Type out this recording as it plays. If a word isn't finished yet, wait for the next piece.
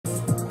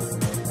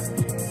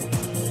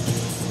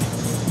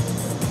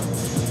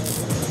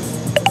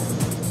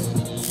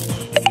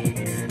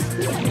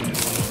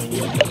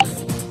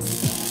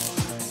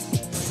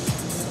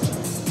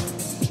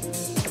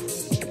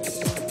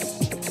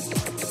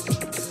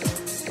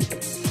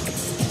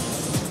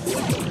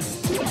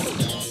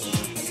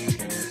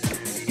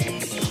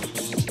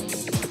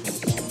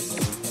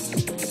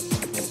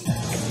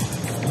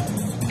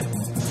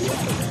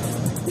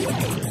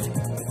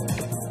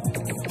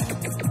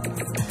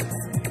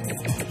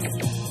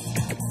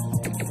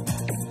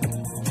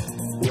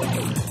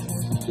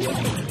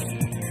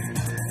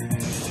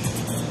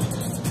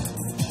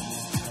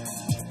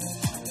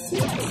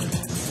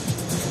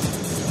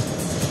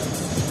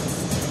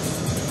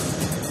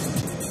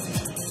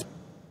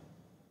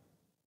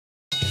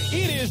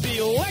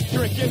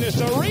electric in this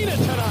arena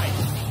tonight.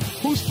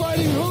 Who's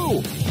fighting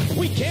who?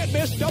 We can't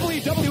miss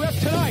WWF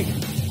tonight.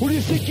 Who do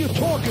you think you're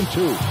talking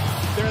to?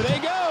 There they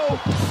go.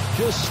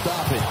 Just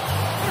stop it.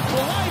 They're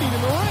colliding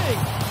in the ring.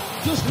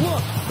 Just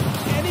look.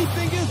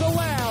 Anything is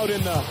allowed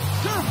in the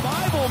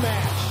survival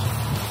match.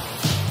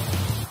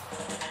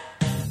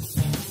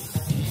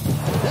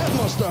 That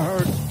must have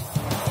hurt.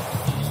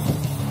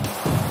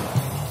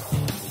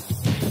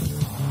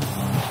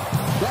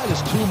 That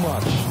is too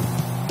much.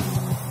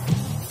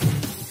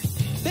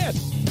 This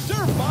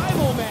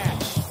survival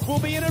match will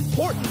be an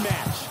important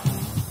match.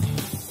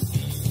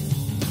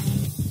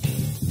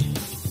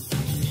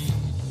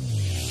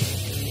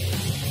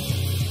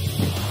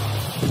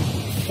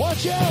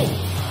 Watch out!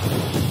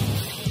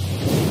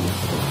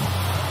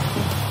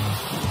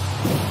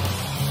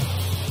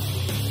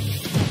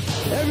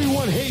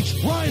 Everyone hates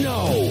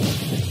Rhyno!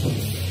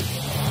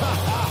 Ha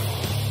ha!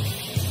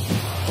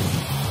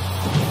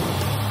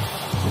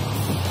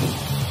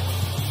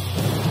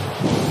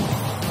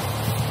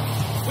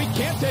 We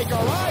can't take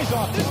our eyes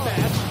off this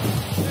match.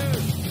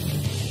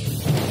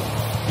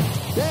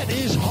 That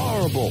is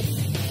horrible.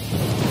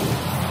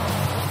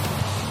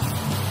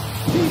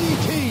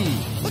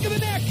 DDT! Look at the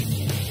neck!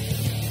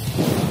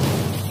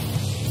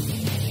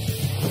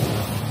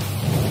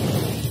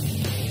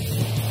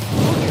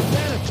 Look at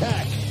that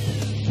attack!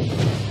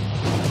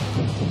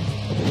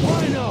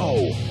 Rhyno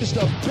is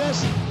the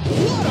best.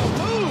 What a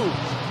move!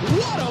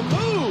 What a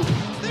move!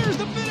 There's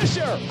the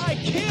finisher! I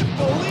can't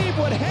believe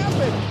what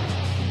happened!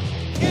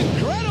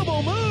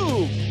 Incredible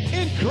move!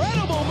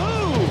 Incredible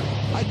move!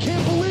 I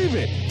can't believe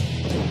it!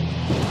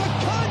 The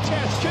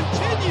contest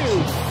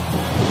continues!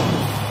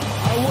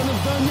 I wouldn't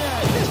have done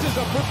that. This is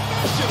a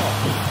professional!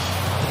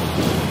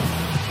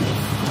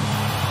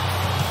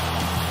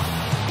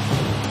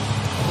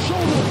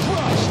 Shoulder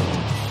thrust!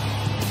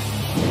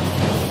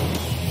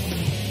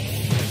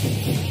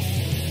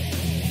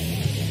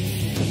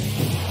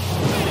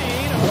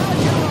 Spinning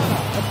Hurricane!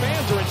 The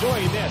fans are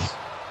enjoying this.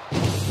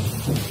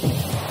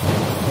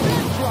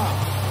 Backdrop!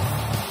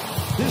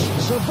 This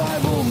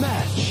survival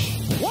match.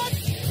 What?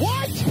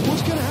 What?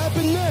 What's gonna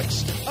happen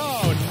next?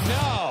 Oh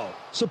no!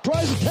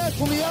 Surprise attack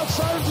from the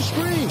outside of the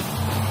screen.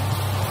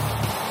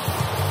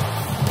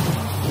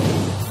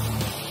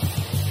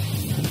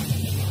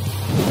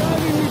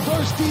 Diving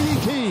reverse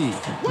DDT.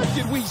 What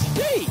did we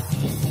see?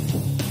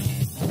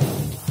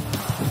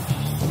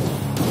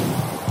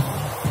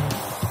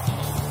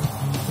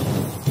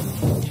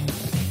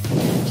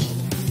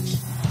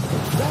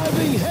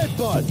 Diving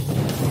headbutt.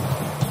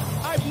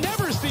 I've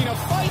never seen a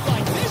fight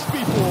like this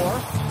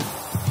before.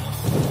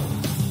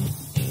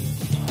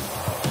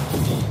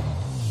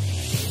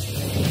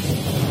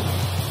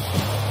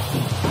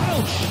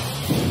 Ouch!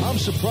 I'm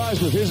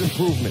surprised with his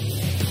improvement.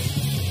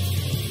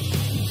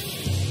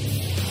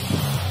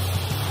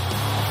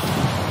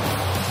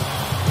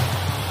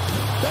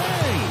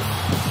 Bang!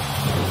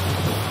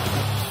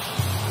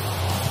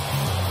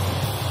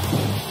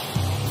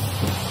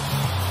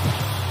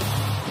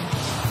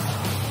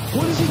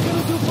 What is he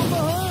gonna do from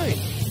behind?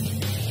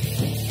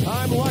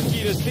 I'm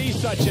lucky to see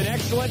such an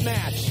excellent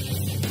match.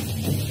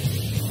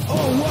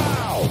 Oh,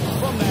 wow!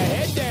 From the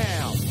head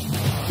down.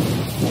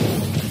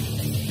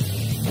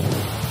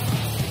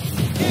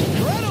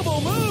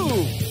 Incredible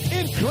move!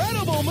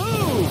 Incredible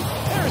move!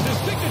 There's his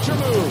signature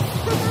move.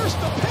 Reverse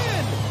the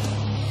pin.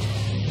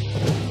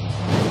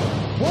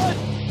 What?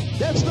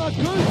 That's not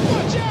good.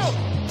 Watch out!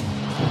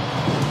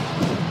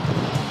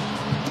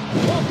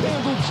 Top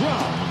handle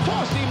drop.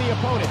 Tossing the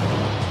opponent.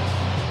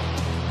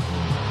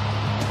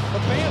 The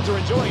fans are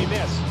enjoying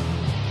this.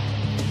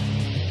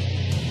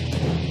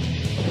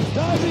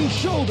 Diving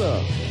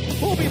shoulder.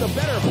 Who'll be the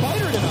better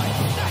fighter tonight?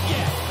 Not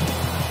yet.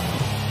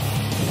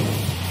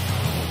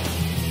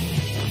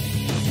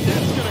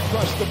 That's gonna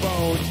crush the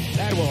bones.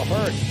 That will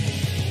hurt.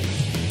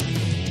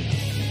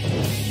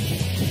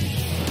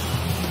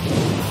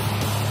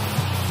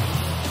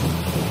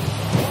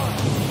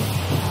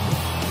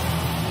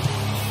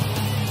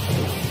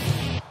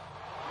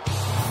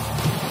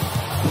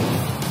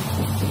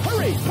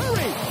 Hurry,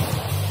 hurry!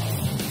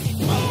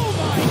 Oh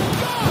my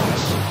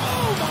gosh!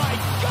 Oh my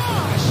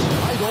gosh!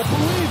 I don't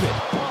believe it.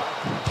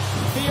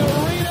 The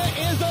arena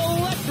is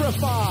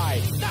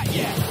electrified. Not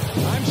yet.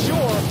 I'm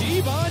sure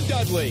D-Von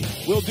Dudley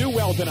will do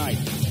well tonight.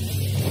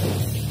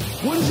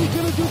 What is he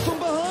gonna do from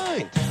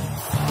behind?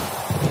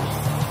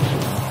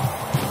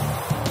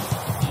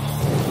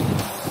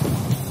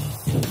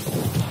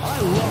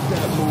 I love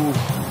that move.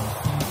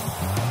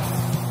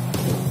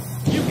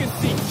 You can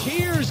see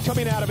tears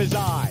coming out of his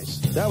eyes.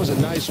 That was a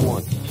nice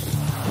one.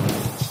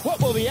 What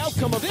will the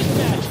outcome of this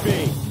match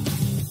be?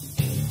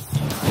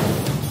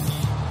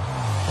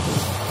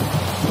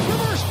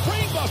 Reverse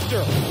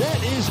brainbuster.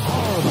 That is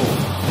horrible.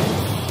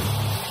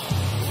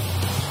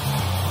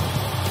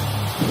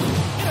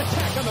 An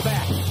attack on the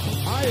back.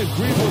 I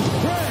agree with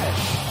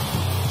Crash.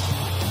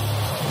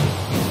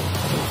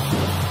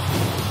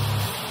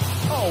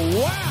 Oh,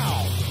 wow.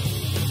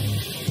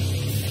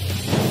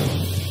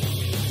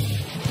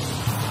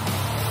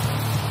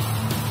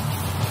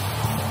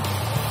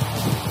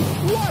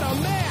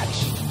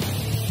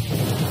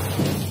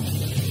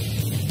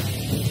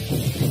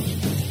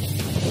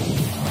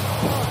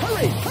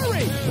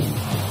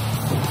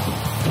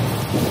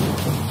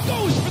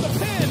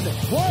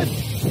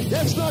 What?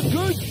 That's not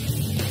good.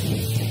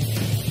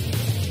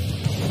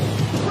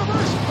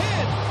 Reverse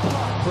pin.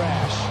 Frog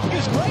crash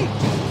is great.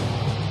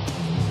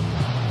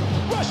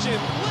 Russian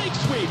leg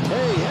sweep.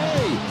 Hey,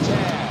 hey.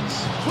 Taz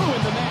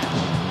ruined the match.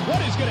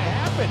 What is going to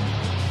happen?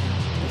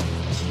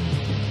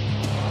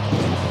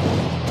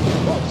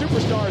 Both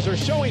superstars are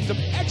showing some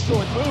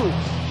excellent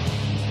moves.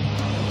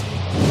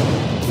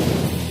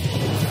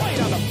 Right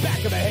on the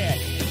back of the head.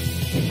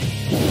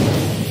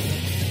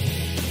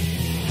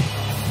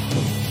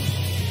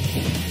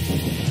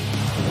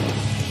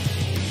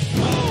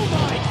 Oh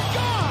my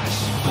gosh!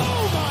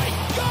 Oh my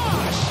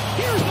gosh!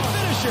 Here's the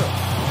finisher.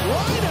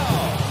 Rhyno.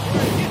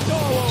 It's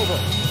all over.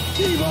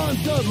 D-Von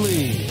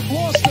Dudley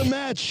lost the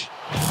match.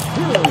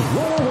 Here's your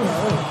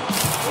winner,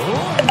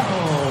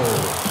 Rhyno.